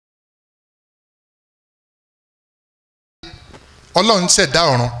Ọlọ́run ṣẹ̀dá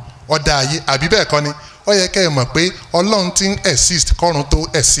ọ̀run ó dá ayé àbí bẹ́ẹ̀ kọ́ ni ó yẹ kẹ́ ẹ mọ̀ pé Ọlọ́run ti ń exist kọ́run tó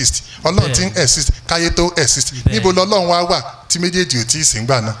exist Ọlọ́run ti ń exist káyé tó exist níbo lọ́lọ́run wá tí méjèèjì ò tí ì sìn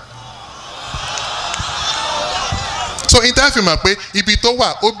gbà náà. So intanet fi mọ̀ pé ibi tó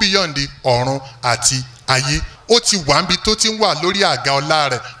wà ó beyond ọ̀run àti ayé ó ti wà níbi tó ti ń wà lórí àga ọlá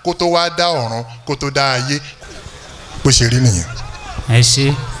rẹ̀ kó tó wá dá ọ̀run kó tó dá ayé bó ṣe rí nìyẹn. ẹ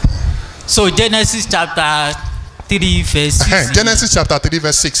ṣe. So Genesis chapter 3 verse 6. Genesis chapter 3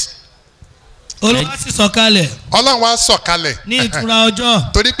 verse 6. Olúwa sì sọ̀kalẹ̀. Ọlọ́run wá sọ̀kalẹ̀. Ní ìtura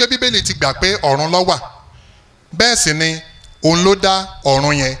ọjọ́. Torí pé Bíbélì ti gbà pé ọ̀run ló wà bẹ́ẹ̀ sì ni òun ló dá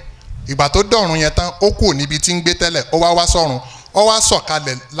ọ̀run yẹn ìgbà tó dá ọ̀run yẹn tán ó kù níbi tí ń gbé tẹ́lẹ̀ ó wá sọ̀run ó wá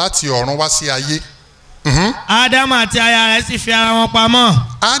sọ̀kalẹ̀ láti ọ̀run wá sí ayé. Ádámù àti aya rẹ̀ sì fi ara wọn pamọ́.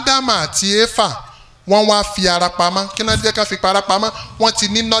 Ádámù àti Éfà wọ́n wá fi ara pamọ́ kí náà jẹ́ ká fi para pamọ́ wọ́n ti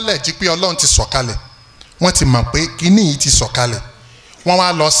ní knowledge pé Ọlọ́run ti sọ̀kalẹ̀ wọ́n ti mọ̀ pé kíní yìí ti sọ̀kalẹ̀ wọ́n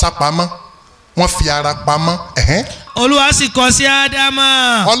wá lọ sá pamọ́ wọ́n fi ara pamọ́. Olúwa sì kọ sí Ádámù.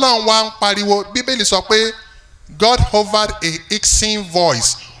 Ọlọ́run wá ń pariwo Bíbélì sọ pé God hovered a hissing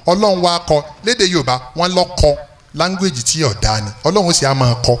voice Ọlọ́run wá kọ lédè Yorùbá wọ́n lọ kọ language tí ọ̀dà ni Ọlọ́run sì á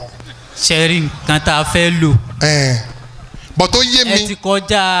máa kọ. ṣẹ́rí nǹkan tá a fẹ́ lò. bọ̀ tó yé mi. ẹ ti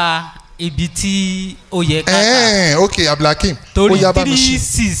kọjá ibi tí ó yẹ ká. ok Abdulhakeem. torí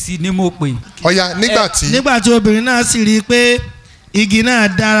 3-6 ni mo pè. ọ̀ya nígbà tí. nígbà tí obìnrin náà sì rí i pé igi náà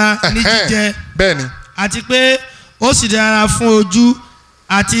dára ní jíjẹ. bẹ́ẹ̀ni. àti pé ó sì dára fún ojú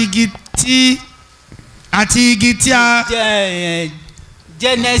àti igi tí a.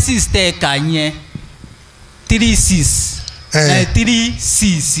 Genesis tẹ̀ka yẹn 3-6.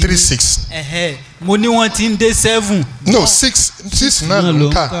 3-6. mo ní wọ́n ti ń dé 7. no 6 náà ló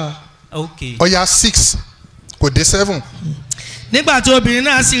ń kà. ọ̀ya 6 kò dé 7. nígbà tí obìnrin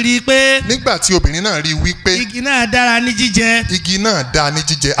náà sì rí i pé. nígbà tí obìnrin náà rí i wípé. igi náà dára ní jíjẹ. igi náà dáa ní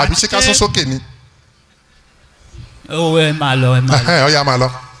jíjẹ àbí ṣé ká sún sókè ni. ó ẹ máa lọ. ọ̀ya máa lọ.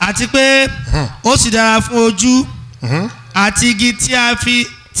 àti pé ó sì dára fún ojú àti igi tí a fi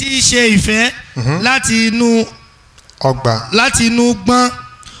tí í ṣe ìfẹ́ láti inú ọgbà láti inú gbọ́n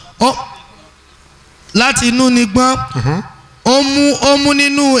láti inú ni gbọ́n ó mú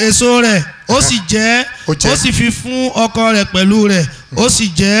nínú èso rẹ̀ ó sì jẹ ó sì fi fún ọkọ rẹ̀ pẹ̀lú rẹ̀ ó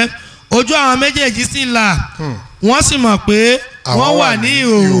sì jẹ ojú àwọn méjèèjì sì là wọ́n sì mọ̀ pé wọ́n wà ní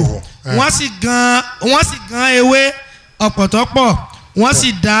ìhòòhò wọ́n sì gan ewé ọ̀pọ̀tọ́pọ̀ wọ́n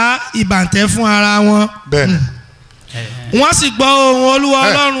sì dá ìbàǹtẹ́ fún ara wọn. bẹ́ẹ̀ni. wọ́n sì gbọ́ ohùn Olúwa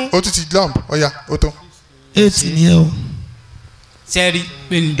Ọlọ́run. ó tún ti lump ọ̀ya ó tó. 8 nìyẹn o. sẹ́rí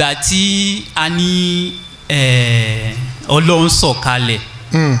ìgbà tí a ní Ọlọ́run sọ̀kalẹ̀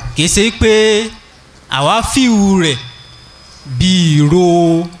kì í ṣe pé àwa fíìwù rẹ̀ bí ìró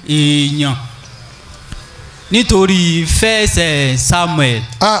èèyàn nítorí fẹsẹ̀ Samuel.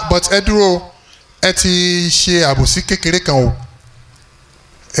 but ẹ dúró ẹ ti ṣe àbòsí kékeré kan o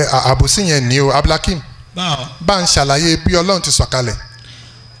àbòsí yẹn ni o Abdulhakeem bá ń ṣàlàyé bí Ọlọ́run ti sọ̀kalẹ̀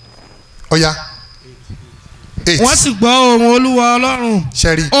ọ̀ya. 8. wọ́n sì gbọ́ ohùn Olúwa Ọlọ́run.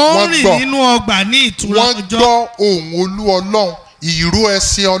 ṣẹ́rí ó rìn nínú ọgbà ní ìtura ọjọ́. wọ́n gbọ́ ohùn Olúwa Ọlọ́run ìró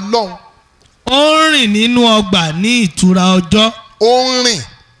ẹsẹ̀ Ọlọ́run. ó rìn nínú ọgbà ní ìtura ọjọ́. ó ń rìn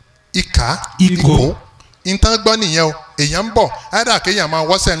ìkó ìtàn gbọ́ nìyẹn o èèyàn ń bọ̀ ádà kéèyàn máa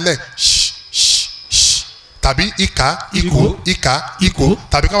wọ́sẹ̀ ńlẹ̀ tàbí ìkó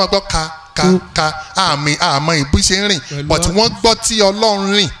tàbí ká máa gbọ́ ka àmọ́ ìbú ṣe ń rìn but wọ́n gbọ́ tí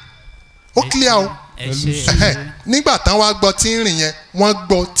Ọlọ́run rìn ó clear o. nígbà tán wá gbọ́ tí ń rìn yẹn wọ́n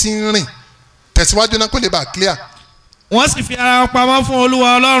gbọ́ tí ń rìn tẹ̀síwájú náà kó lè bá clear. wọ́n sì fi ara wọn pamọ́ fún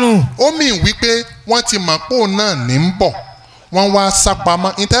Olúwa Ọlọ́run. ó mì wípé wọ́n ti mọ̀ pò náà ní ń bọ̀ wọ́n wá sá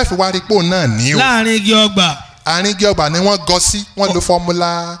pamọ́ ìtẹ́fì wá rí pò náà ní o. láàrin igi ọgbà. àárín igi ọgbà ni wọ́n gọ sí wọ́n lo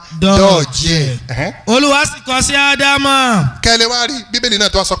fọ́múlà dọ́ọ̀jì ẹ̀. Olúwa sì kọ sí Ádámù. kẹ́lẹ́ wá rí Bíbélì náà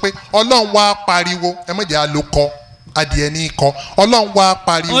tó wá sọ pé Ọlọ́run wá pariwo ẹ mọ̀jẹ̀ á lo kọ adìẹ ní ikọ Ọlọ́run wá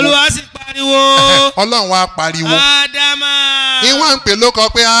pariwo. Olúwa sì pariwo. Ọlọ́run wá pariwo. Ádámù. ìwọ̀n ń pè lóko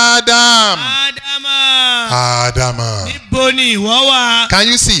pé Ádámù. Ádámù. níbo ni ìwọ wà. Can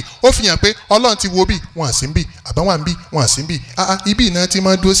you see? ó fi hàn pé Ọlọ́run ti wo bí wọ́n à sí bí àbá wà ń bí wọ́n à sí bí ibi náà ti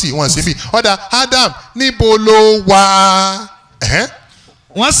máa dúró sí wọ́n à sí bí ọ̀dà Ádámù níbo ló wà.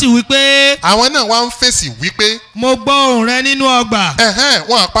 wọ́n sì wí pé. àwọn náà wá ń fèsì wípé. mo gbọ́ ohùn rẹ nínú ọgbà.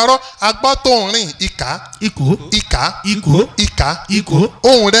 wọn àparọ́ agbọ́ tó ń rìn ìkà. ìkó. ìkà. ìkó. ìkà. ìkó.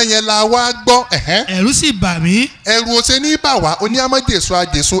 ohùn rẹ yẹn la wá gbọ́. ẹ̀rù sì bà mí. ẹ̀rù ò ṣe ní bà wá oní amájèso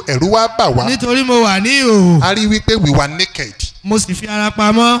àjèso ẹ̀rù wá bà wá. nítorí mo wà ní ìhòòhò. a rí wípé we were naked. mo sì fi ara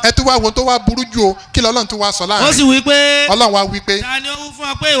pamọ́. ẹ tún wá wo tó wá burú jù o kí lọ́lọ́run tún wá sọ láàrin. ó sì wí pé. ọlọ́run wá wí pé. ta ni ó wí fún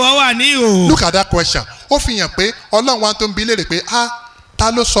ọ pé ìwọ wà ní ìhòòhò. look at that question ó fi hàn pé ọlọ́run wá tó ń bi léèrè pé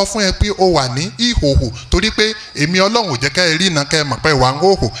ta ló sọ fún ẹ pé o wà ní ìhòòhò torí pé èmi ọlọ́run ò jẹ́ ká ẹ rí iná ká ẹ mọ̀ pé ìwà ń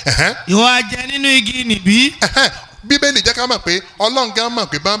hòhò. ìwọ ajẹ nínú igi nìbí. bíbélì jẹ́ ká mọ̀ pé ọlọ́run gan mọ̀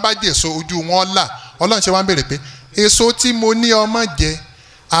pé bá ń bá jẹ èso ojú wọn là ọlọ́run ṣe wá ń béèrè pé èso tí mo ní ọmọ jẹ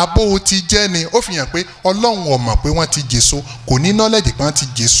abo ti jẹ́ ni ó fi hàn pé ọlọ́run ò mọ̀ pé wọ́n ti jèso kò ní knowledge pé wọ́n ti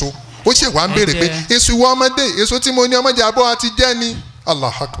jèso ó ṣe wá ń béèrè pé èso ìwọ ọmọdé èso tí mo ní ọmọ jẹ abo ti jẹ́ ni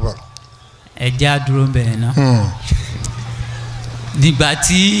Allahu Akbar. ẹ jẹ́ àdúró bẹ̀rẹ̀ náà nígbà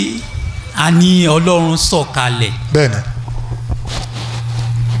tí a ní ọlọ́run sọ̀kalẹ̀. bẹ́ẹ̀ni.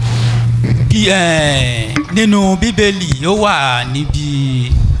 nínú bíbélì ó wà níbi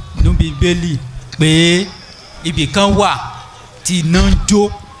bíbélì pé ibì kan wà tí iná ń jó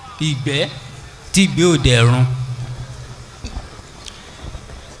ìgbẹ́ tí ìgbẹ́ ò dẹ̀ run.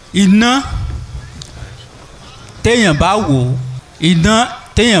 iná téèyàn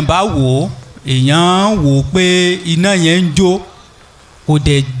bá wò ó èèyàn wò pé iná yẹn ń jó kò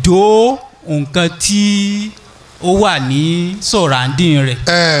dẹ̀ jó nǹkan tí ó wà ní sọ̀ràndín rẹ̀.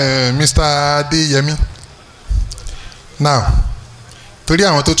 Mr. Adéyẹmí now torí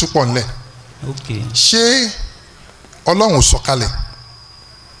àwọn tó tún pọ̀ nílẹ̀ ṣé ọlọ́run sọ̀kalẹ̀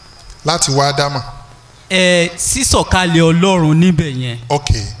láti wá dámà. sísọ̀kalẹ̀ ọlọ́run níbẹ̀ yẹn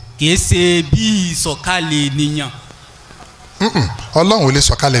kìí ṣe bí ìsọ̀kalẹ̀ ènìyàn. ọlọ́run ò lè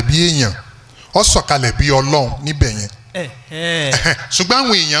sọ̀kalẹ̀ bí èèyàn ó sọ̀kalẹ̀ bí ọlọ́run níbẹ̀ yẹn. ṣùgbọ́n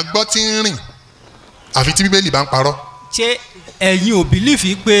àwọn èèyàn gbọ́ tí ń rìn àfi tí bíbélì bá ń parọ́. ṣé ẹ̀yin ò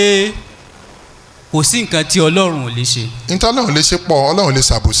bìlífì pé kò sí nǹkan tí ọlọ́run ò lè ṣe. nítorí ọlọ́run lè ṣe pọ̀ ọlọ́run lè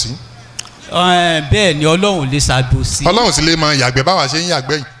ṣàbòsí. bẹ́ẹ̀ ni ọlọ́run lè ṣàbòsí. ọlọ́run sì lè máa yàgbẹ́ báwa ṣe ń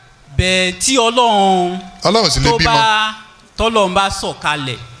yàgbẹ́ yìí. bẹ́ẹ̀ tí ọlọ́run sì lè bímọ. tọ́lọ́run bá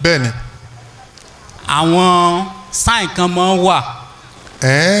sọ̀kalẹ̀. bẹ́ẹ̀ ni. àwọn sáìn kan máa ń wà.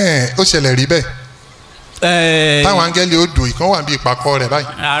 ó ṣẹlẹ̀ rí bẹ́ẹ̀. táwọn áńgẹ́lì odò ìkan wà bí ìpàkọ́ rẹ̀ báyìí.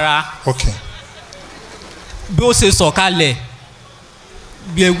 rárá. ok. bí ó ṣe sọ̀kalẹ̀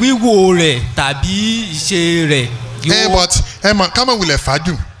wíwò rẹ̀ tàbí ìṣe rẹ̀. but ẹ mọ̀ ká mọ̀ wulẹ̀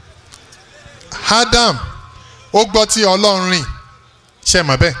fàájù Adam ó gbọ́ tí ọlọ́run rìn ṣe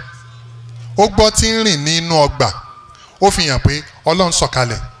mọ̀ bẹ́ẹ̀ ó gbọ́ tí ń rìn nínú ọgbà ó fi hàn pé ọlọ́run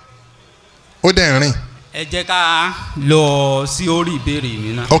sọ̀kalẹ̀ ó dẹ̀ ń rìn. ẹ jẹ́ ká lọ sí orí ìbéèrè mi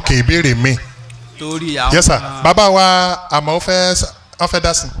náà. ok ìbéèrè mi. torí àwọn. yes sir bàbá wa àmọ́ ó fẹ́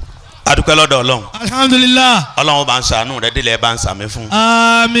dá sí. adúpẹ́ lọ́dọ̀ ọlọ́run. alhamdulilah. ọlọ́run bá ń ṣàánú rẹ délẹ̀ bá ń ṣàmì fún.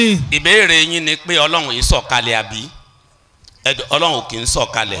 àmín. ìbéèrè yín ni pé ọlọ́run yìí sọ̀kalẹ̀ àbí ọlọ́run kì í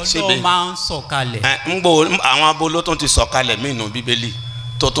sọ̀kalẹ̀. ọlọ́run máa ń sọ̀kalẹ̀. ń gbọ́ àwọn abo ló tún ti sọ̀kalẹ̀ mí nù bíbélì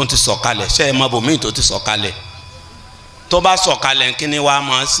tó tún ti sọ̀kalẹ̀ ṣé ẹ mọ bòmíì tó ti sọ̀kalẹ̀ tó bá sọ̀kalẹ̀ kí ni wàá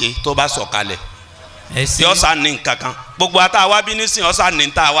máa ṣe tó bá sọ̀kalẹ̀ yọ sá ní nǹkan kan gbogbo àtàwa bí nísìnyí ọ̀sán ní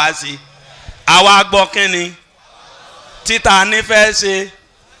ta wá sí àwa gbọ́ kí ni títa nífẹ̀ẹ́ ṣe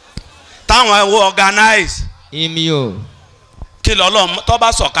táwọn ẹ̀wọ̀ organize. imio. kí lọ́lọ́ tó bá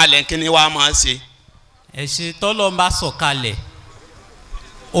sọ̀kalẹ̀ kí ni wàá máa ṣe. ẹ̀ṣẹ̀ tọ́lọ́ bá sọ̀kalẹ̀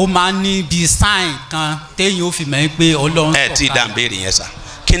ó máa ń ní bíi sáìn kan téèyàn ó fi mọ̀ pé ọlọ́run sọ̀kalẹ̀. ẹ ti dá béèrè yẹn sá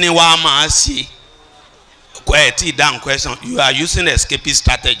kí ni wàá máa ṣe ẹ ti dá question you are using escapist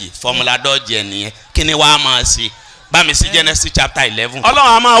strategy formula dọ́ọ̀jì ẹ̀ nìyẹn kí ni wàá máa ṣe bá mi sí Genesis chapter 11.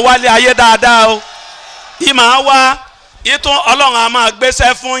 ọlọ́run a máa wálé ayé dáadáa o yìí máa wá ìtún ọlọ́run a máa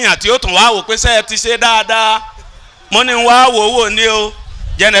gbéṣẹ́ fún yàn tí ó tún wá wò pé sẹ́ẹ̀ ti ṣe dáadáa mo ní wá wò ní o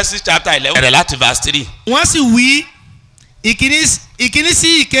Genesis chapter 11 bẹ̀rẹ̀ láti verse 3. wọ́n sì wí ìkíní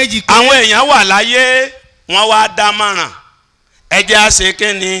sí ìkejì pé. àwọn èèyàn wà láyé wọ́n wá dámọ̀ràn ẹ jẹ́ àṣẹ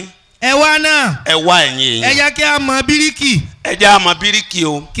kínni. ẹ wá náà. ẹ wá ẹ̀yin èèyàn. ẹ jẹ́ kí a mọ bíríkì. ẹ jẹ́ a mọ bíríkì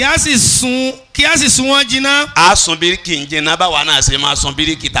o. kí a sì sun wọ́n jiná. a sun bíríkì ń jiná báwa náà ṣe máa sun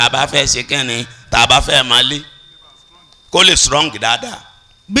bíríkì tá a bá fẹ́ ṣe kínni tá a bá fẹ́ máa lé kó lè strong dáadáa.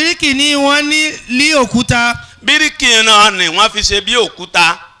 bíríkì ni wọ́n ní lí òkúta. bíríkì náà ni wọ́n fi ṣe bí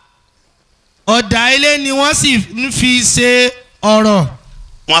òkúta. ọ̀dà ilé ni wọ́n sì fi ṣe ọ̀rọ̀.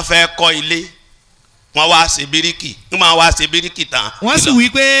 wọ́n fẹ́ kọ́ ilé wọ́n wá ṣe bíríkì wọ́n máa wá ṣe bíríkì tán. wọ́n sì wí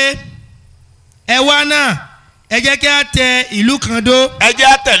pé ẹ wá náà ẹ jẹ́ kí a tẹ ìlú kan dó. ẹ jẹ́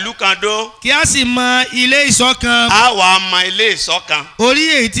àtẹ̀lú kan dó. kí a sì mọ ilé ìṣọ́ kan. a wà á mọ ilé ìṣọ́ kan. orí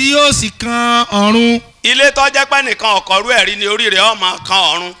èyí tí yóò sì kan ọ̀run. ilé tó jẹ́ pé nìkan ọ̀kọ́rú ẹ̀rí ni orí rẹ̀ ó máa kan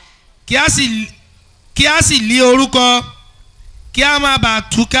ọ̀run. kí a sì lé orúkọ kí a má bàa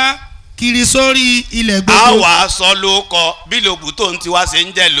túká kiri sórí ilẹ̀ gbogbo. a wà á sọ lóko bí lóbù tó ń tiwa ṣe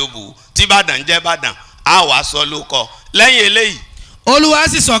ń jẹ́ lóbù tí Ìbàdàn jẹ́ Ìbàdàn a wà á sọ lóko. lẹ́yìn eléyìí. olúwa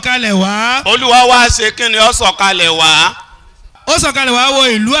sì sọ̀kalẹ̀ wá. olúwa wá ṣe kí ni ó sọ̀kalẹ̀ wá. ó sọ̀kalẹ̀ wá wo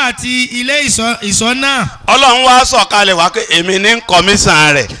ìlú àti ilé ìṣọ́ náà. ọlọ́run wá sọ̀kalẹ̀ wá pé èmi ní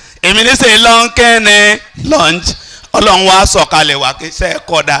kọmíṣàn rẹ̀ èmi ní sè lọ́nkẹ́ni lunch. ọlọ́run wá sọ̀kalẹ̀ wá pé ṣe é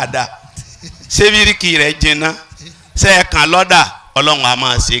kọ́ dáadáa ṣé bíríkì rẹ̀ jìnnà ṣe é kàn lọ́dà. ọlọ́run a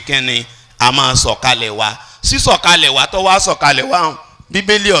máa ṣe kí ni a máa sọ̀kalẹ̀ wá. sísọ̀kalẹ̀ wá tó wá sọ̀kalẹ̀ wá hàn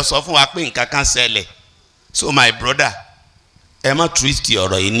bíbélì ó sọ fún wa pé nǹkan kan ṣẹlẹ̀. so my brother ẹ má twist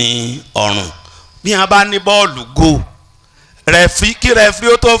ọ̀rọ̀ yìí ní ọrùn. bí wọn bá ní bọ́ọ̀lù go rẹ̀fí kí rẹ̀fí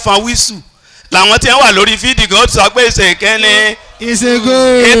ó tó fan wíṣù làwọn tí wọ́n wà lórí fídì kan ó ti sọ pé ìṣèkẹ́ni. ìṣègò.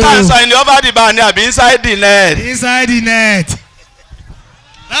 ìtàn sọ ni over the bar ni àbí inside the net. inside the net.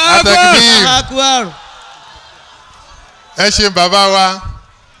 Atakbir. ẹ ṣe bàbá wa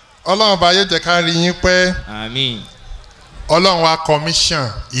ọlọ́run bá yóò jẹ́ ká rí yín pẹ́. àmín. ọlọ́run wa commission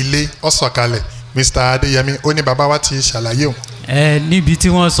ilé ọ̀sọ̀kalẹ̀ Mr. Adéyẹmí ó ní bàbá wa ti ṣàlàyé o. níbi tí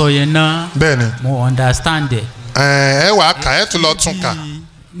wọ́n sọ yẹn náà. bẹ́ẹ̀ni. mo understand ẹ. ẹ wà á kà ẹ tún lọ tún kà.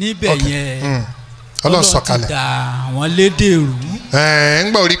 níbẹ̀ yẹn ọlọ́run sọ̀kalẹ̀. ọlọ́run ti da àwọn lédè rú.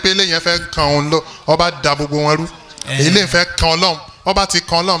 ń gbọ́ orí pé eléyìí fẹ́ kan òun lọ ọba da gbogbo wọn rú eléyìí fẹ́ kan ọlọ́run ọba ti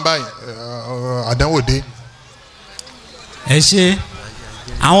kan ọlọ́run báyìí àdánwò dé. ẹ ṣe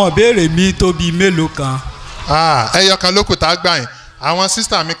àwọn ìbéèrè mi tó bíi mélòó kan. ẹyọ kan ló kù tá a gbà yín àwọn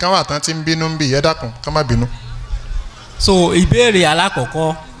sísítà mi kan wà tán tí ń bínú ń bì ẹ dákun ká má bínú. so ìbéèrè alákọ̀ọ́kọ́.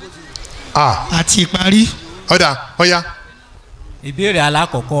 àti ìparí. ọ̀ya. ìbéèrè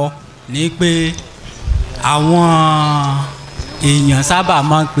alákọ̀ọ́kọ́ ni pé àwọn èèyàn sábà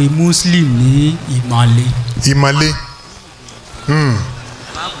máa ń pe muslim ní ìmọ̀le. ìmọ̀le.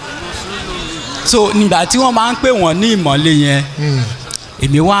 so nígbà tí wọ́n máa ń pè wọ́n ní ìmọ̀le yẹn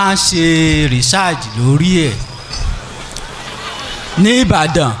èmi wá ń ṣe research lórí ẹ̀ ní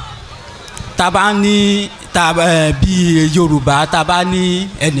Ìbàdàn taba ní bíi Yorùbá taba ní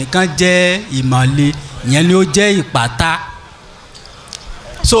ẹnìkan jẹ́ ìmọ̀le ìyẹn ni ó jẹ́ ìpátá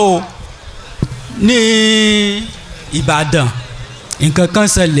so ní Ìbàdàn nǹkan kan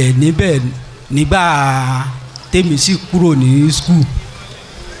ṣẹlẹ̀ níbẹ̀ nígbà tèmi sì kúrò ní school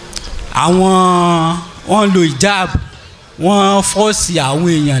àwọn wọ́n lo hijab wọ́n fọ́ọ̀sì àwọn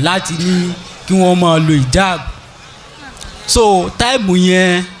èèyàn láti ní kí wọ́n máa lo hijab so táìmù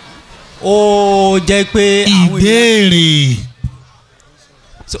yẹn ó jẹ́ pé àwọn ìbéèrè.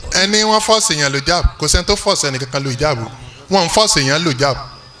 ẹni wọ́n fọ́ọ̀sì èèyàn lo hijab kò sẹ́ni tó fọ́ọ̀sì ẹnì kankan lo hijab wọ́n ń fọ́ọ̀sì èèyàn lo hijab.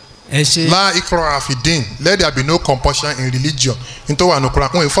 ẹ ṣe. la ikraha fi din let there be no compulsion in religion n tó wà ní Qur'an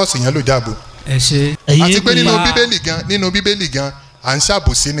wọ́n ń fọ́ọ̀sì èèyàn lo hijab. ẹ ṣe. àti pé nínú bíbélì gan à ń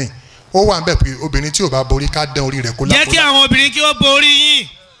ṣàbòsí ni ó wà ń bẹ̀ pé obìnrin tí ò bá borí ká dán orí rẹ̀ kó lápò. jẹ́ kí àwọn obìnrin kí ó borí yín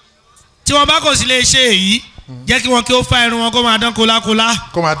tí wọ́n bá kò sí lè ṣe èyí jẹ́ kí wọ́n kí ó fa irun wọn kó máa dán kólákólá.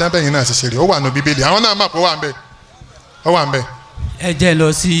 kó máa dán bẹ́yìn náà ṣiṣẹ́ rẹ̀ ó wà ní bíbélì àwọn náà mọ̀ pé ó wà ń bẹ̀ ó wà ń bẹ̀. ẹ jẹ́ lọ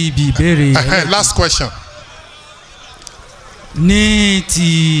sí ibi ìbéèrè. last question. ní ti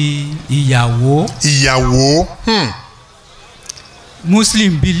ìyàwó. ìyàwó.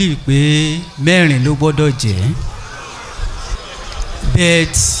 Muslim believe pé mẹ́rin ló gbọ́dọ̀ jẹ́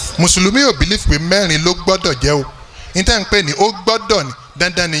bet. mùsùlùmí ò believe pé mẹ́rin ló gbọ́dọ̀ jẹ́ o níta ń pè ní ó gbọ́dọ̀ ní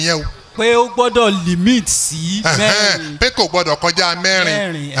dandan nìyẹn o. pé ó gbọ́dọ̀ limit sí mẹ́rin. pé kò gbọ́dọ̀ kọjá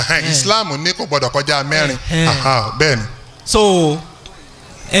mẹ́rin Islam ní kò gbọ́dọ̀ kọjá mẹ́rin bẹ́ẹ̀ ni. so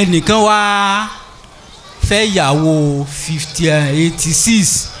ẹnìkan wá fẹ́ ìyàwó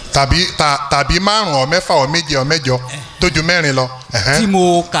 86. tàbí márùn ọ mẹ́fà ọ méje ọ mẹ́jọ tó ju mẹ́rin lọ. tí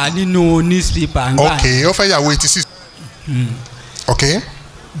mo kà nínú newspaper. ok ó fẹ́ ìyàwó 86. ok.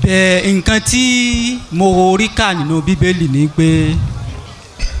 bẹ́ẹ̀ nǹkan tí mo rí kà nínú bíbélì ni pé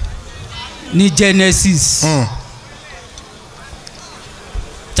ní Genesis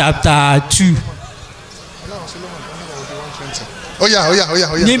chapter 2. ó yá.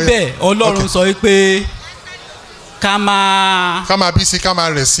 níbẹ̀ Ọlọ́run sọ pé ká máa bí sí ká máa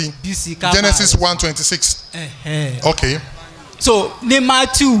rẹ̀ sí Genesis 1:26. ok. so ní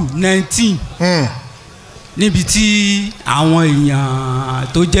Matthew 19. níbi tí àwọn èèyàn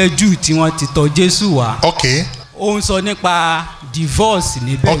tó jẹ́ Júù tí wọ́n ti tọ̀ Jésù wá. ok. ó ń sọ nípa divorce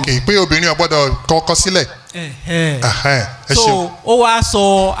níbẹ̀. ok pé obìnrin ò gbọ́dọ̀ kọ́kọ́ sílẹ̀. so ó wá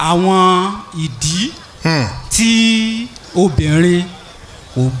sọ àwọn ìdí tí obìnrin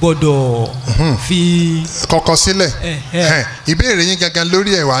kò gbọ́dọ̀ fi. kọ̀kọ̀ sílẹ̀ ìbéèrè yín gangan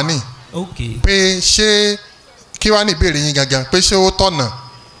lórí ẹ̀ wá ní pé ṣé kí wá ní ìbéèrè yín gangan pé ṣé ó tọ̀nà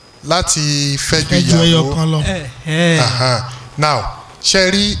láti fẹ́ ju ìyàwó kan lọ. now ṣe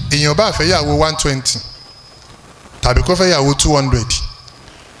rí èèyàn bá fẹ́ yàwó 120 tàbí kó fẹ́ yàwó 200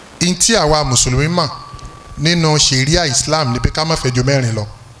 in tí àwa mùsùlùmí mọ̀ nínú ṣẹ̀ríà Islam ni pé ká má fẹ́ ju mẹ́rin lọ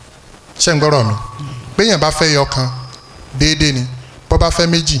ṣé ń gbọ́rọ̀ mi béèyàn bá fẹ́ yọ kan déédéé ni bó bá fẹ́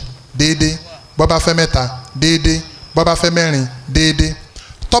méjì déédéé bó bá fẹ́ mẹ́ta déédéé bó bá fẹ́ mẹ́rin déédéé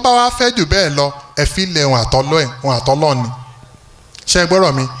tó bá wá fẹ́ jù bẹ́ẹ̀ lọ ẹ fi lẹ̀ wọn àtọ́lọ́ ni ṣé ń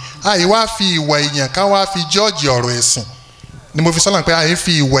gbọ́rọ̀ mi àyè wá fi ìwà èèyàn ká wá fi jọ́ọ̀jì ọ̀rọ̀ ẹ̀sìn ni mo fi sọ́nà pé àyè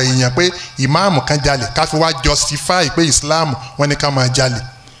fi ìwà èèyàn pé ìmáàmù kan jalè ká fi wá justify pé Islam wọn ni ká máa jalè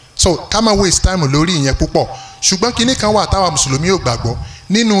so ká máa waste time lórí ìyẹn púpọ̀ ṣùgbọ́n kinní kan wà táwa mùsùlùmí ò gbàgbọ́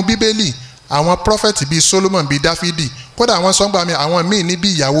nínú bíbélì àwọn prophet bíi Solomon bíi Dáfídì kódà àwọn sọ́ngbà mi àwọn míì ní bí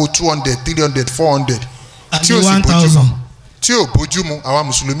ìyàwó 200 300 400 tí ó sì bójúmu tí ò bójúmu àwọn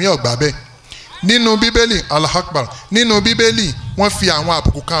mùsùlùmí ò gbà bẹ́ẹ̀ nínú bíbélì Allahu Akbar nínú bíbélì wọ́n fi àwọn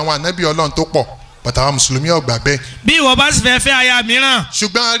àbùkù kan àwọn ànábì Ọlọ́run tó pọ̀ bàtà àwọn mùsùlùmí ò gbà bẹ́ẹ̀. bí ìwọ bá sì fẹ́ fẹ́ aya mìíràn.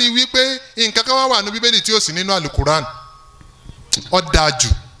 ṣùgbọ́n a rí wípé nǹkan kan wà nínú bíbélì tí ó sì nínú àlùkùrán ó dáa jù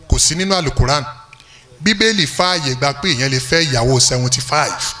kò sí nínú àlùkùrán bíbélì fààyè gba pé èèyàn lè fẹ́ ìyàwó 75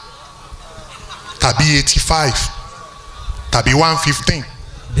 tàbí 85 tàbí 115.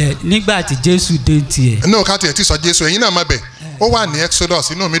 bẹ́ẹ̀ nígbà tí Jésù dé tiẹ̀. inú ká tiẹ̀ ti sọ Jésù ẹ̀yin náà má bẹ̀ ó wà ní Exodus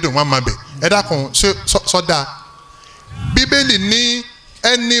inú mi dùn wọ́n má bẹ̀ ẹ dákun sọ́dà bíbélì ní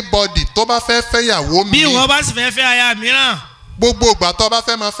anybody tó bá fẹ́ fẹ́yàwó mi. bí ìwọ bá sì fẹ́ fẹ́ aya mìíràn. gbogbo ìgbà tó bá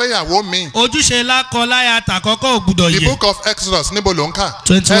fẹ́ máa fẹ́yàwó mi. ojúṣe lákọláya tàkọ́kọ́ ò gbúdọ̀ yẹ. the book of Exodus níbo ló ń kà.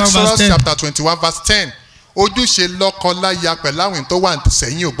 21 verse 10. Exodus chapter 21 verse 10 ojúṣe lọ́kọláya pẹ̀lú àwọn tó wà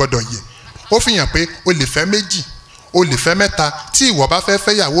sẹ́yìn ò gbọ́dọ̀ yẹ ó fi hàn pé o lè fẹ́ méjì o lè fẹ́ mẹ́ta tí ìwọ bá fẹ́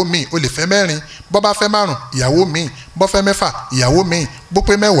fẹ́yàwó mi o lè fẹ́ mẹ́rin bó bá fẹ́ márùn ìyàwó mi bó fẹ́ mẹ́fà ìyàwó mi bó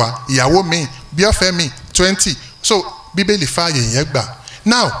pé mẹ́wàá ìyàwó mi bí ó fẹ́ mi 20 so bíbélì fààyè yẹn gbà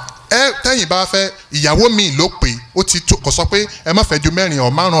now tẹ́yìn bá fẹ́ ìyàwó mi ló pé ó ti tó kò sọ pé ẹ má fẹ́ ju mẹ́rin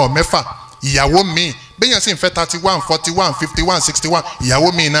ọ̀ márùn ọ̀ mẹ́fà ìyàwó mi bẹ́yẹn sì ń fẹ́ 31 41 51 61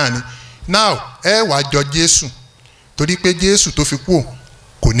 ìyàwó mi náà ni now ẹ wàá jọ Jésù torí pé Jésù tó fi kú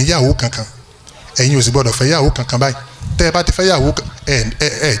kò níyàwó kankan ẹ̀yin ò sì gbọ́dọ̀ fẹ́ yàwó kankan báyìí tẹ́ ẹ bá ti fẹ́ yàwó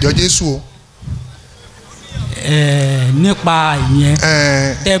ẹ jọ Jésù o. nípa ìyẹn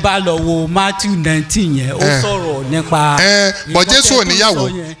tẹ́ bá lọ wo Matthew 19 yẹn ó sọ̀rọ̀ nípa. bọ̀ Jésù ò níyàwó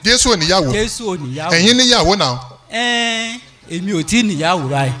Jésù ò níyàwó ẹ̀yin níyàwó náà. èmi ò tí ì níyàwó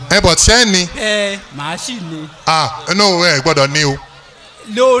báyìí. bọ̀ ṣẹ́ ni. màá sì ní. no ẹ gbọ́dọ̀ ní o.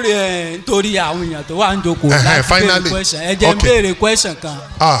 lórí nítorí àwọn èèyàn tó wà ń jókòó láti béèrè question ẹ jẹ́ ń béèrè question kan.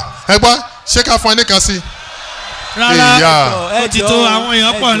 ẹ gbọ́ ṣé ká fún ẹ nìkan sí. rárá ó ti tó àwọn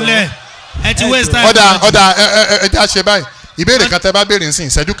èèyàn pọ̀ nílẹ̀ ẹ ti waste time. ọ̀dà ẹ jẹ́ àṣẹ báyìí ìbéèrè kan tẹ́ bá béèrè nsìn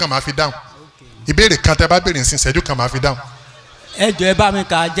ìṣẹ́jú kan máa fi dáhùn ìbéèrè kan tẹ́ bá béèrè nsìn ìṣẹ́jú kan máa fi dáhùn. ẹ jọ̀ọ́ ẹ bá mi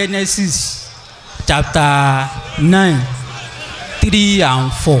ka Genesis chapter 9 3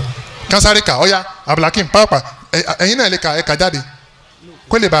 and 4. kansarika ọ̀ya abdulhakeem pàápàá ẹ̀yin náà lè ka ẹ̀ka jáde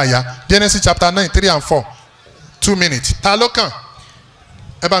kó lè bá a yá Genesis chapter 9 3 and 4 2 minutes ta ló kàn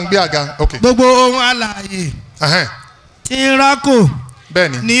ẹ bá ń gbé àga ok. gbogbo ohun alààyè tí ń rákò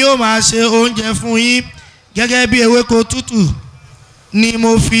ni yóò máa ṣe oúnjẹ fún yín gẹ́gẹ́ bí ewéko tútù ni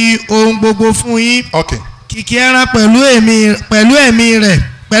mo fi ohun gbogbo fún yín. ok. kìkì ẹran pẹ̀lú èémí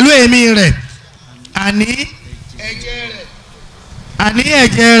rẹ̀ àní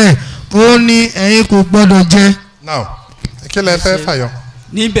ẹ̀jẹ̀ rẹ̀ ó ní ẹ̀yin kò gbọ́dọ̀ jẹ. now kí lẹ fẹ́ fàyọ.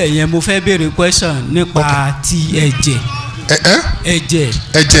 níbẹ̀ yẹn mo fẹ́ béèrè question nípa ti ẹ̀jẹ̀.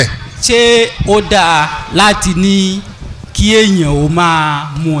 ẹ̀jẹ̀ ṣé ó dáa láti ní kí èèyàn ó máa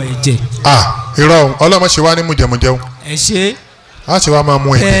mu ẹ̀jẹ̀. irọ́ ọlọ́mọ ṣe wá ní mùjẹ̀mùjẹ̀ o. ẹ ṣe. a ṣe wá máa mu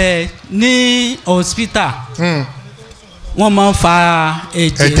ẹ̀jẹ̀. ní hospital wọ́n máa ń fa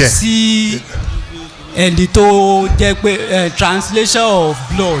ẹ̀jẹ̀ sí ẹni tó jẹ́ pé translation of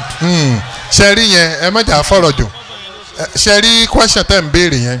blood. ṣe rí yẹn ẹ mẹ́jà fọ̀rọ̀ jù ṣe rí question tẹ́ ń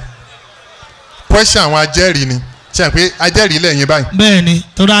béèrè yẹn question àwọn ajẹ́rìí ni ṣe pé ajẹ́rìí lẹ́yìn báyìí. bẹ́ẹ̀ni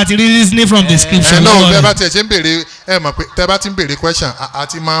torí a ti rí reasoning from the scripture. náà bẹ́ẹ̀ bá tiẹ̀ ṣe ń béèrè ẹ mọ̀ pé tẹ́ bá ti ń béèrè question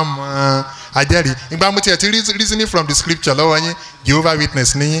àti máa mọ ajẹ́rìí ìgbà mo tiẹ̀ ti reasoning from the scripture lọ́wọ́ yín Jehovah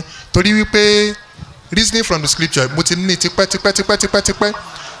Witness níyìn torí wípé reasoning from the scripture mo ti ní tipẹ́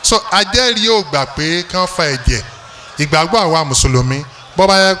so ajẹ́rìí ò gbà pé kán fa ẹ̀jẹ̀ ìgbàgbọ́ àwa mùsùlùmí bọ́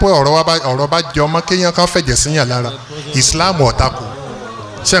bá yẹ pé ọ̀rọ̀ bá jọ ọmọ kéèyàn kan fẹ̀jẹ̀ síyàn lára Islam ò tako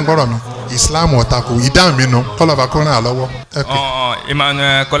ṣé ń gbọ́dọ̀ mi Islam ò tako ìdáhùn mi nu kọ́lọ́ba kó ràn án lọ́wọ́.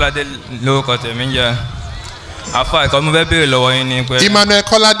 Emmanuel Kọ́ládé lórúkọ tèmi jẹ́. àfa ìkọ́ mo fẹ́ béèrè lọ́wọ́ yín ni pé. Emmanuel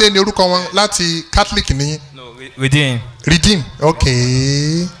Kọ́ládé ni orúkọ wọn láti Catholic nìyí. no Redeem. Redeem ok.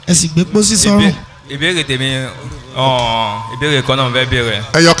 ẹ sì gbé pósí sọ́run. ìbéèrè tèmi ìbéèrè kan náà mo fẹ́ béèrè.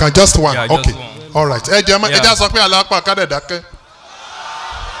 ẹyọ kan just one yeah, ok just one. all right ẹ jẹ́ sọ pé alápá kádẹ̀ dákẹ́.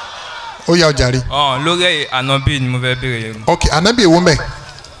 ó yá ọjà rí. lórí ànábì ni mo fẹ́ béèrè. ok ànábì èwo mẹ́.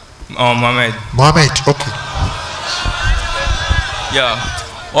 Mohammed ok.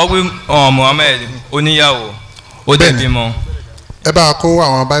 wọ́n wí Mohammed oníyàwó ó dẹ̀ bímọ. ẹ bá a kó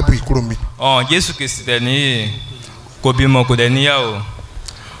àwọn báíbù ìkúrò mi. Jésù Kristi tẹ̀ níyì kò bímọ kò dẹ̀ níyàwó.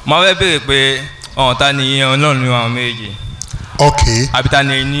 mo fẹ́ béèrè pé ta ni ìyẹn Ọlọ́run nínú àwọn méjì. ok. àbí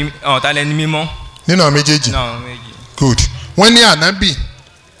ta lẹni mímọ́. nínú àwọn méjèèjì. nínú àwọn méjì. good wọ́n ní ànábì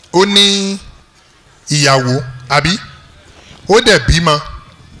ó ní ìyàwó àbí ó dẹ̀ bímọ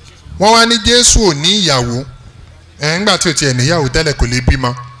wọ́n wá ní Jésù ò ní ìyàwó nígbà tí ò tiẹ̀ níyàwó tẹ́lẹ̀ kò lè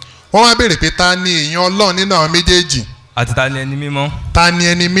bímọ wọ́n wá béèrè pé ta ni èèyàn Ọlọ́run nínú àwọn méjèèjì. àti ta ni ẹni mímọ́. ta ni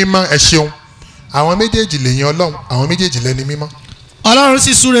ẹni mímọ́ ẹ ṣeun àwọn méjèèjì lèèyàn Ọlọ́run àwọn méjèèjì lẹni mímọ́. Ọlọ́run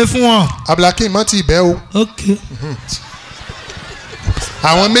sì súre fún wọn. Abdulhakeem mọ́ ti bẹ́ o. ok.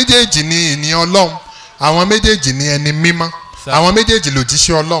 àwọn méjèèjì ni ènìyàn Ọlọ́run àwọn méjèèjì ni ẹni mímọ́ àwọn méjèèjì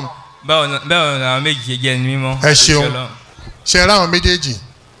lòjíṣẹ́ Ọlọ́run. báwo ni àwọn méjì ṣe jẹ́ ẹni mímọ́. ẹ ṣeun ṣe ra àwọn méjèèjì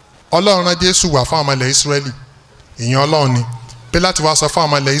Ọlọ́run rán Jésù wá fún àwọn ilẹ̀ Ísírẹ́lì èèyàn Ọlọ́run ni pé láti wá sọ fún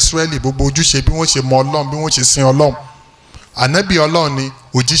àwọn ilẹ̀ Ísírẹ́lì gbogbo ojúṣe bí wọ́n ṣe mọ Ọlọ́run bí wọ́n ṣe sin Ọlọ́run ànábì Ọlọ́run ni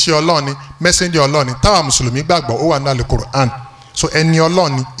òjíṣẹ́ Ọlọ́run ni mẹ́sẹ́ńjẹ́ Ọlọ́run ni táwa mùsùlùmí gbàgbọ́ ó wà ní àlè Qur'an so ẹni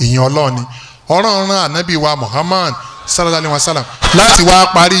Ọlọ́run ni èèyàn Ọlọ́run ni Ọlọ́run rán ànábì wa Muhammad sallallahu alayhi wa sallam láti wá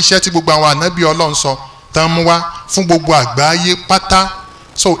parí iṣẹ́ tí gbogbo àwọn ànábì Ọlọ́run sọ tán mú wá fún gbogbo àgbáyé pátá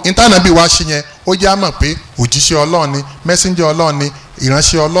so ìtànàbí wa ṣe yẹn ó yá mọ̀ pé òjíṣẹ́ Ọlọ́run ni mẹ́sẹ́ńjẹ́ Ọlọ́run ni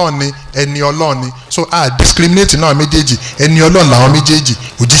ìránṣẹ́ Ọlọ́run ni ẹni Ọlọ́run ni so a discriminate náà méjèèjì ẹni Ọlọ́run làwọn méjèèjì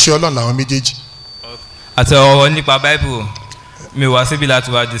òjíṣẹ́ Ọlọ́run làwọn méjèèjì. àti ọ̀rọ̀ nípa Bible mi wá síbi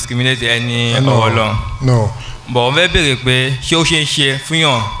láti wá discriminate ẹni Ọlọ́run. no. bọ̀ wọ́n fẹ́ béèrè pé ṣé ó ṣe ń ṣe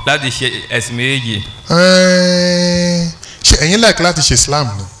fúnyàn láti ṣe ẹ̀sìn méjèèjì. ṣe ẹ̀yin like láti ṣe Islam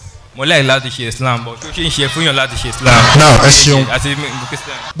ni. mo like láti ṣe Islam bọ̀ ṣé ó ṣe ń ṣe fúnyàn láti ṣe Islam. now ẹ ṣeun àti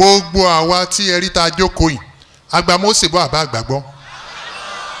Christian. gbogbo àwa tí ẹ rí ta jókòó yìí àgbà Mósè gbọ́ àbá àgbà gbọ́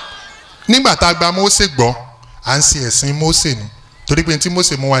nígbà tá a gba Mósè gbọ́ à ń ṣe ẹ̀sìn Mósè ni torí pé tí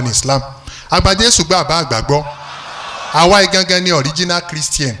Mósè mú wa ní Islam àgbà Jésù gbọ́ àbá àgbà gbọ́ àwa gangan ni original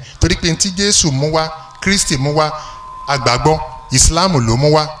Christian torí pé tí Jésù mú wa Kristi mú wa àgbà gbọ́ Islam ló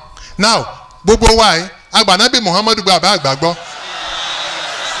mú wa now gbogbo wa yìí àgbà Nábì Muhammadu gbọ́ àbá àgbà gbọ́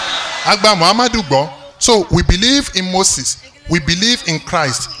àgbà Muhammadu gbọ́ so we believe in Moses we believe in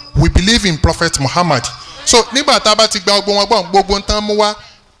Christ we believe in Prophet Muhammad so nígbà tá a bá ti gba gbogbo wọn gbọ́ gbogbo ń tán mú wa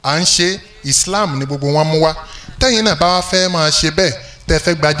à ń ṣe Islam ní gbogbo wọn mú wa tẹ́yìn náà bá wá fẹ́ máa ṣe bẹ́ẹ̀ tẹ́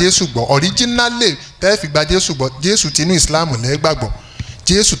fẹ́ gba Jésù gbọ́ originally tẹ́ fi gba Jésù gbọ́ Jésù tinú Islam lẹ́ gbàgbọ́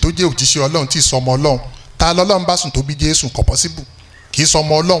Jésù tó jẹ́ òjíṣẹ́ Ọlọ́run tí ì sọmọ Ọlọ́run ta lọ́lọ́run bá sùn tó bí Jésù kò possible kì í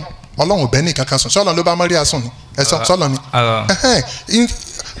sọmọ Ọlọ́run Ọlọ́run ò bẹ́ẹ̀ ní kankan sùn sọ́lọ́run ló bá Maria sùn ni ẹ sọ́lọ́ ni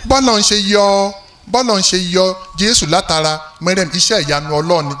bọ́lọ̀ ń ṣe yọ Jésù látara Mariam iṣẹ́ ìyanu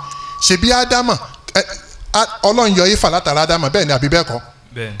Ọlọ́run ni ṣebí Ádámà Ọlọ́run yọ Éfà látara Ádámà bẹ́ẹ̀ ni àbí bẹ́ẹ̀ kọ́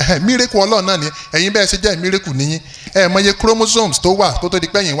mírèkù Ọlọ́run náà ni ẹ̀yin bẹ́ẹ̀ ṣe jẹ́ mírèkù níyìn mọye chromosomes tó wà kó tó di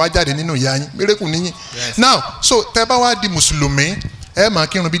pẹ́yìn wá jáde nínú ìyá yín mírèkù níyìn now so tẹ́ bá wá di mùsùlùmí máa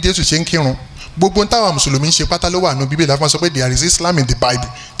kírun bí Jésù ṣe ń kírun gbogbo táwa mùsùlùmí ń ṣe pátá ló wà nù Bíbélì láti sọ pé there is Islam in the Bible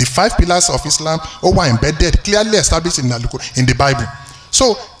the 5 pillars of Islam ó wà embedded clearly established in the Bible so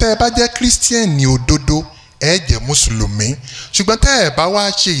tẹ́ ẹ bá jẹ́ Christian ní òdodo ẹ jẹ́ mùsùlùmí ṣùgbọ́n tẹ́ ẹ bá wá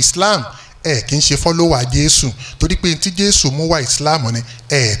ṣe Islam ẹ kì í ṣe fọ́lọ́wà Jésù torí pé tí Jésù mú wá Islam ni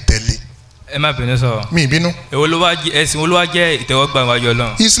ẹ tẹ̀lé. ẹ má bínú sọ. mi bínú. ẹ̀sìn wo ló wá jẹ́ ìtẹ́wọ́gbà wájú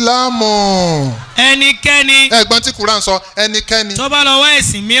Ọlọ́run. Islam. ẹnikẹ́ni. ẹ̀gbọ́n tí Qur'an sọ ẹnikẹ́ni. tó bá lọ wá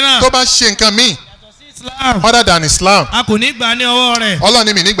ẹ̀sìn mìíràn. tó bá ṣe nǹkan míì. Islam. other than Islam. a kò ní gbà ní ọwọ́ rẹ̀. Ọlọ́run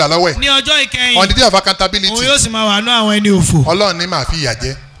ní mi ní gbà lọ́wọ́ ẹ̀. ní ọjọ́ ìkẹyìn. on the day of accountability. òun yóò sì máa wà ní àwọn ẹni òfò. Ọlọ́run ní màá fi ìyà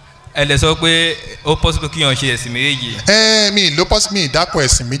jẹ. ẹ lè sọ pé ó possible kí yàn ṣe ẹ̀sìn méjèèjì. mi ìdákọ̀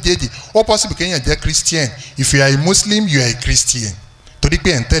ẹ̀sìn méjèèjì ó possible kí yàn jẹ́ Christian if you are a Muslim you are a Christian torí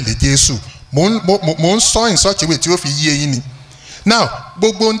pé ẹ̀ ń tẹ̀lé Jésù mo ń sọ in such a way tí ó fi yí eyín ni now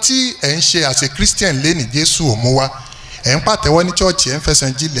gbogbo ohun tí ẹ̀ ń ṣe as a Christian lẹ́ni Jésù ò mú wá ẹ̀ ń pàtẹ́wọ́ ní church ẹ̀ ń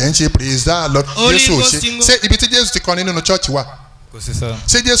fẹsẹ̀ jílẹ̀ ẹ̀ ń ṣe praise the Lord Jésù ò ṣe ṣé ibi tí Jésù ti kọrin nínú church wà kò sí sọ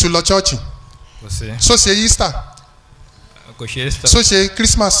ṣé Jésù lọ church kò sí so ṣe Easter kò ṣe Easter so ṣe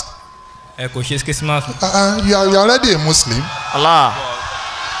Christmas kò ṣe Christmas. You are already a Muslim. Allah.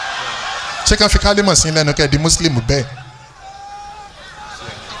 ṣé kàn fi kálímọ̀ sí lẹ́nu kẹ́ di Muslim bẹ́ẹ̀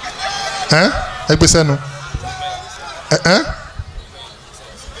ẹ gbé sẹ́nu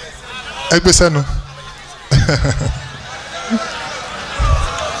ẹ gbé sẹ́nu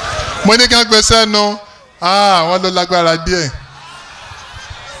mo ní ká gbé sẹ́nu àwọn ló lágbára díẹ̀.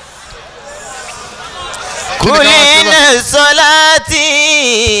 kulina solati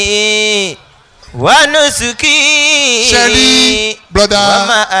wa nusuki. Sherry, brother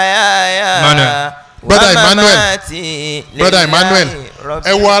Emmanuel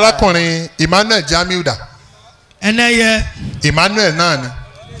ẹ wo arákùnrin Emmanuel Jamiuda. ẹnẹyẹ. Emmanuel náà ni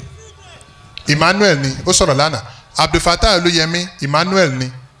Emmanuel ni ó sọ̀rọ̀ lánàá Abdulfatah Olúyẹmí Emmanuel ni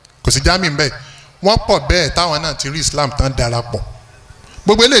kò sí Jami ń bẹ̀ wọ́n pọ̀ bẹ́ẹ̀ táwọn náà ti rí Islam tán darapọ̀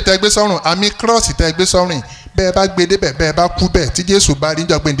gbogbo eléyìí tẹ́ gbé sọ́rùn àmì kírọ́ọ̀sì tẹ́ gbé sọ́rùn bẹ́ẹ̀ bá gbé débẹ̀ bẹ́ẹ̀ bá kú bẹ́ẹ̀ tí Jésù bá rí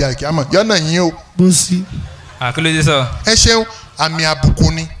níjọ́ gbèǹde àkíyàmọ̀ yọ́nà yín o. bó sí. àkílódé sọ. ẹ ṣeun àmì àbùkù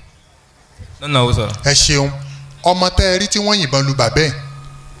ni. lọ́nà ó sọ. ẹ ṣeun ọmọ tẹ́ ẹ rí tí wọ́n yìnbọn lu bàbẹ́ ẹ̀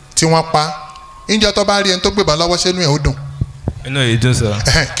tí wọ́n pa níjọ́ tó bá rí ẹni tó gbébọn lọ́wọ́ sínú ẹ̀ ó dùn. inú èyí dùn sọ.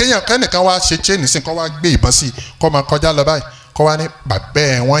 kéèyàn kẹ́nìkan wá ṣe chain sí kọ́ wá gbé ìbọn sí kọ́ máa kọjá lọ báyìí kọ́ wá ní bàbẹ́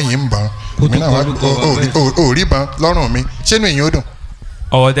ẹ̀ wọ́n yìí ń bọ̀n èmi náà wá ò rí bọn lọ́rùn mi sínú ìyẹn ó dùn.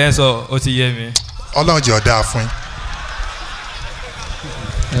 ọ̀wọ́ tẹ́ sọ ó ti yé mi. Ọlọ́run jẹ́ ọ̀dà fún yín.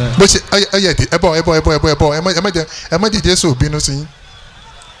 bó ṣe ẹ má jẹ Jésù bínú sí yín.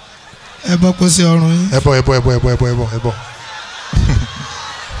 ẹ bọ́ kó sí ọrùn yín. ẹ bọ́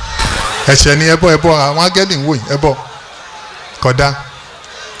ẹ̀ṣẹ̀ ni ẹ bọ́ àwọn áńgẹ́lì ń wò yín ẹ bọ́ kódà.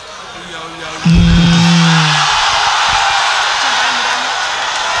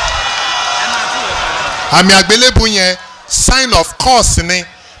 àmì àgbélébù yẹn sign of cross ni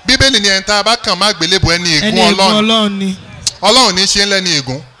bíbélì ni ẹni tá a bá kàn má àgbélébù ẹni ègún Ọlọ́run ni Ọlọ́run ní ṣe ń lẹ́ni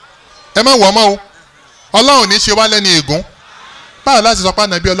ègún ẹ má wọ̀ mọ́ o Ọlọ́run ní ṣe wá lẹ́ni ègún báwo láti sọ pé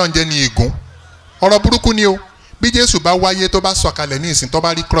ànábì Ọlọ́run jẹ́ ni ègún ọ̀rọ̀ burúkú ni o bí Jésù bá wáyé tó bá sọ̀kalẹ̀ ní ìsìn tó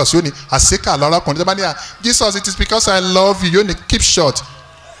bá rí cross yóò ní àṣekà lọ́rọ́kùnrin tó bá ní Jesus it is because I love you yóò ní keep short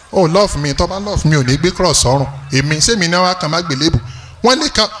oh love me tó bá love me ò ní gbé cross ọ̀run èmi sẹ́mi náà wá kàn má gbélébù wọ́n lè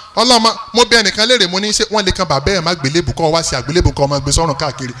kan ọlọ́mọ mo bẹ ẹnìkan léèrè mo ní ṣe wọ́n lè kan bàbá ẹ̀ má gbélébù kọ́ wá sí àgbélébù kọ́ ọmọ gbé sọ́run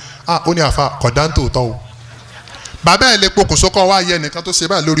káàkiri ó ní àfa kọ̀dáńtò tọ́ o bàbá ẹ̀ lè pokùnso kọ́ wá yẹ ẹnìkan tó ṣe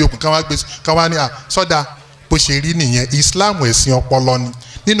báyìí lórí okùn kan wá ní sọ́dà bó ṣe rí nìyẹn Islam ẹ̀sìn ọpọlọ ni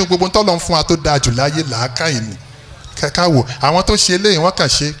nínú gbogbo tọ́lọ́ ń fún wa tó dáa jù láyé làákàyè ni kẹ́kẹ́ wò àwọn tó ṣe eléyìí wọ́n kàn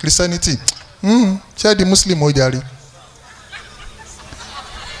ṣe Christianity ṣé di Muslim ó jàre.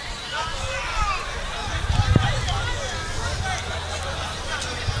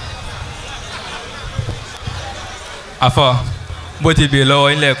 àfọ bó ti bèèrè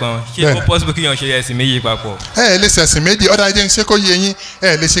lọ́wọ́ ilé kan ṣé ó possible kí yàn ṣe ẹ̀sìn méjì papọ̀. ẹ lè ṣe ẹ̀sìn méjì ọ̀dà jẹ́ ṣé kó yé yín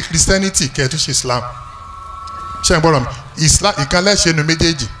ẹ lè ṣe Christianity kẹ́ ẹ tún ṣe Islam ṣé ń gbọ́dọ̀ mi Islam ìkan lẹ́ṣẹ̀ nu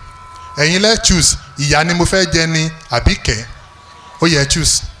méjèèjì ẹ̀yin lẹ́ choose ìyá ni mo fẹ́ jẹ ni àbí kẹ́ ó yẹ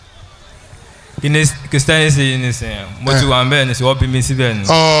choose. Christianity ní sìn mo ti wà ń bẹ́ẹ̀ ní sìn wọ́n bí mi síbẹ̀ ni.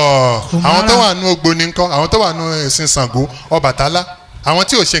 àwọn tó wà nù Ògbóni ńkọ́ àwọn tó wà nù ẹ̀sìn Ṣàngó Ọbàtálá àwọn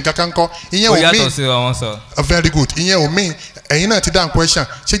tí ò ṣe nǹkan kan kọ́ ìyẹn ò mí. ó yàtọ̀ sí wọn sọ. very good ìyẹn ò mí ẹ̀yin náà ti dáhùn question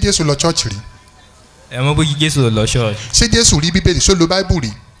ṣé Jésù lọ church rí. ẹ mọ̀ bó Jésù lọ church. ṣé Jésù rí Bíbélì ṣó lo Bible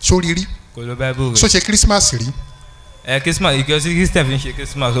rí ṣó rí rí. kò lo Bible rí. ṣó ṣe Christmas rí. Christmas ìkẹ́sí Christian fi ń ṣe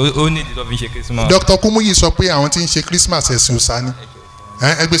Christmas ó ní ìdí tó fi ń ṣe Christmas. Dr. Kumuyi sọ pé àwọn tí ń ṣe Christmas ẹ̀sìn òòṣà ni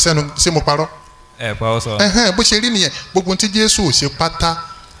ẹgbẹ́ sẹ́nu ṣé mo parọ́. parọ́ sọ. bó ṣe rí nìyẹn gbogbo tí Jésù ò ṣe pátá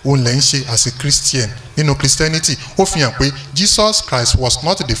òun lẹ́ ń ṣe as a Christian nínú Christianity ó fi hàn pé Jesus Christ was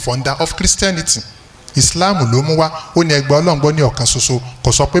not the founder of Christianity Islam ló mú wá ó ní ẹgbẹ́ ọlọ́ngbọ́n ní ọ̀kan ṣoṣo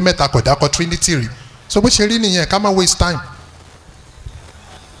kò sọ pé mẹ́ta kò dákọ̀ Trinity rí so bó ṣe rí nìyẹn ká má waste time.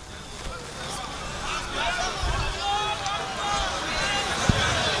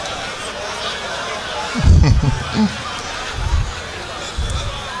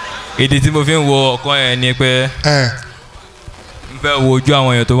 ìdí tí mo fi ń wo ọ̀kan yẹn ni pé n fẹ́ wo ojú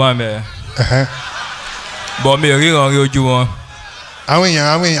àwọn èèyàn tó wà mẹ́ bọ̀ mi ò ríran rí ojú wọn. àwọn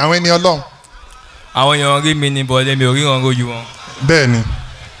ẹni Ọlọ́run. àwọn èèyàn rí mi ní bọ̀dé mi ò ríran rí ojú wọn. bẹ́ẹ̀ ni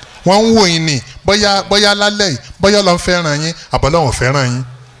wọ́n ń wò yín ni bóyá lálẹ́ yìí bóyá Ọlọ́run fẹ́ràn yín àbọ̀lọ́run ò fẹ́ràn yín.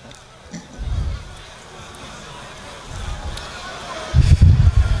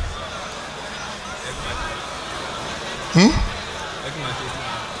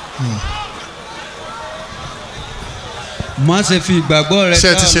 má ṣe fi ìgbàgbọ́ rẹ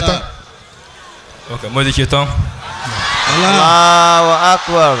ṣe ti ṣe tán. ok mo ti ṣe tán. Allahu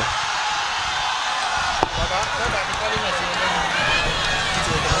Akbar.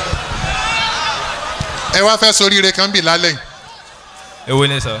 ẹ wá fẹ́ sọ oríire kan bì lálẹ́ yìí. èwo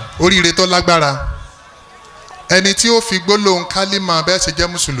ni sọ. oríire tó lágbára ẹni tí ó fi gbólóhùn kálímà bẹ́ẹ̀ ṣe jẹ́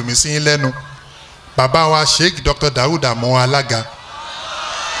mùsùlùmí sí yín lẹ́nu bàbá wa Sheikh Dr. Daud Amọ alága.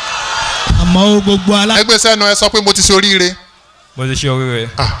 àmọ́ gbogbo alága. ẹgbẹ́ sẹ́nu ẹ sọ pé mo ti ṣe oríire. mo ti ṣe oríire.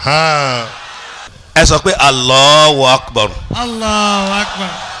 ẹ sọ pé Allahu Akbar. Allahu Akbar.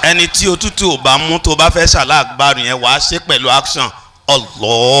 ẹni tí òtútù ò bá mú tó bá fẹ́ ṣàlá akbar yẹn wàá ṣe pẹ̀lú action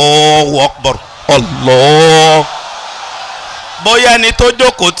Allahu Akbar Allah. bóyá ẹni tó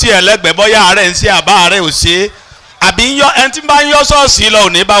jókòó tí ẹlẹ́gbẹ̀ẹ́ bóyá àárẹ̀ ń ṣe àbá àárẹ̀ ò ṣe àbí ẹni tí bá ń yọ ṣọ́ọ̀ṣì lọ ò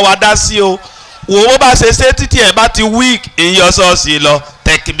ní bá wa dá sí o wò ó bá ṣe ṣe títí ẹ̀ bá ti weak ń yọ ṣọ́ọ̀ṣì lọ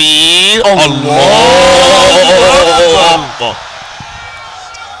takbir Allah.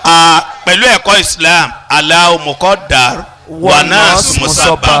 pẹ̀lú ẹ̀kọ́ Islam Allahu muqaddar wa nas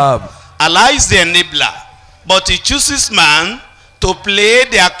musabbab. Allah is the enabler but he chooses man to play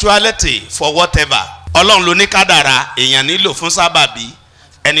the actuality for whatever. Ọlọ́run ló ní kádàrá èèyàn nílò fún sábàbí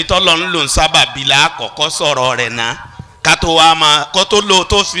ẹni tó lọ ń lò ń sábàbí lákọ̀ọ́kọ́ sọ̀rọ̀ rẹ̀ ná ká tó wá máa kó tó lò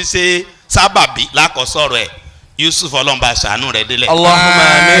tó fi ṣe sábàbí lákọ̀ọ́ sọ̀rọ̀ ẹ̀ Yusuf ọlọ́mba ṣàánú rẹ̀ délẹ̀. Allahumma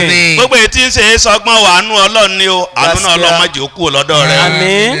amin. gbogbo ètí ń ṣe é sọgbọ́n wà ánú Ọlọ́run ni o àánú náà Ọlọ́run má jẹ́ ó kú lọ́dọ̀ rẹ̀.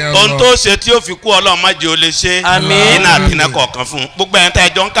 Àmín. ohun tó ṣe tí ó fi kú Ọlọ́run má jẹ́ ó lè ṣe. Àmín. iná àbínà kọ̀ọ̀kan fún gbogbo ẹ̀yìn tá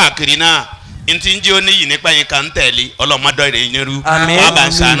ẹjọ́ ń káàkiri náà ntí ń jẹ́ oníyì nípa yín kan tẹ̀lé ọlọ́mọdé rẹ̀ yín rú. Àmín. wàá bá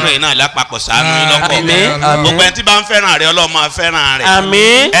ń ṣàánú ẹ̀ náà lápapọ̀ ṣàánú yín lọ́kọ̀. Àmín. gbogbo ẹni tí bá ń fẹ́ràn rẹ̀ Ọlọ́run máa fẹ́ràn rẹ̀.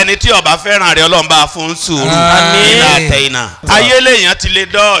 Àmín. ẹni tí ó bá fẹ́ràn rẹ̀ Ọlọ́run bá fún sùúrù. Àmín. iná àtẹ̀yìnà. ayé lèèyàn ti lè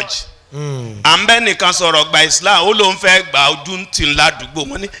dodge. à ń bẹ́ nìkan sọ̀rọ̀ gba Islam ó ló ń fẹ́ gba ojú ń tì ládùúgbò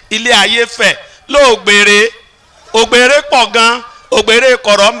wọn ní ilé ayé fẹ̀ lóògbére ògbére pọ̀ gan ògbére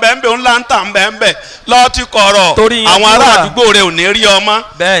kọ̀rọ̀ ńbẹ́ńbẹ́ ńlá ń tà ńbẹ́ńbẹ́ lọ́ọ́ ti kọ̀rọ̀ àwọn ará àdúgbò rẹ̀ ò ní rí ọmọ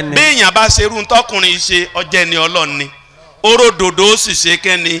bí èèyàn bá ṣerú ntọ́kùnrin ṣe ọjẹ́ ni Ọlọ́run ni oródodo ó sì ṣe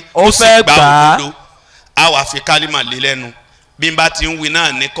kẹ́ni ó sì gba òdodo a wà fi kálímà lé lẹ́nu bí n bá ti ń wí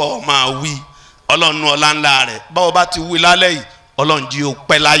náà ní kọ́ máa wí Ọlọ́run ọlá ńlá rẹ̀ báwo bá ti wí lálẹ́ yìí Ọlọ́run jí o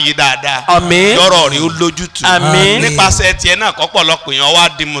pẹ́ láyé dáadáa. Àmín. yọ̀rọ̀ rí o lójútùú. Àmín. nípasẹ̀ tiẹ̀ náà kọ́pọ̀lọpọ̀ èèyàn wá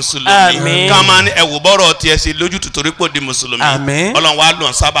di mùsùlùmí. Àmín. ká máa ní ẹ̀wù bọ́rọ̀ tiẹ̀ ṣe lójútùú torí pé ó di mùsùlùmí. Àmín. Ọlọ́run wá lò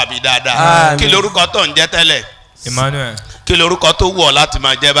ń sábàbí dáadáa. Àmín. kí lorúkọ tó ń jẹ́ tẹ́lẹ̀. Emmanuel. kí lorúkọ tó wù ọ́ láti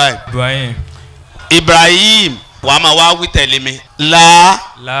máa jẹ́ báyìí. Ibrahim. Ibrahim wàá máa wá wí tẹ̀lé mi. la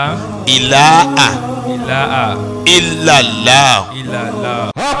ilaha illallah.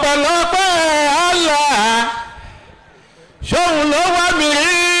 ọ̀pọ̀lọpọ̀ Allah ṣóun ló wá mi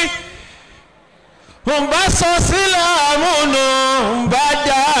rí n bá sọ sílẹ̀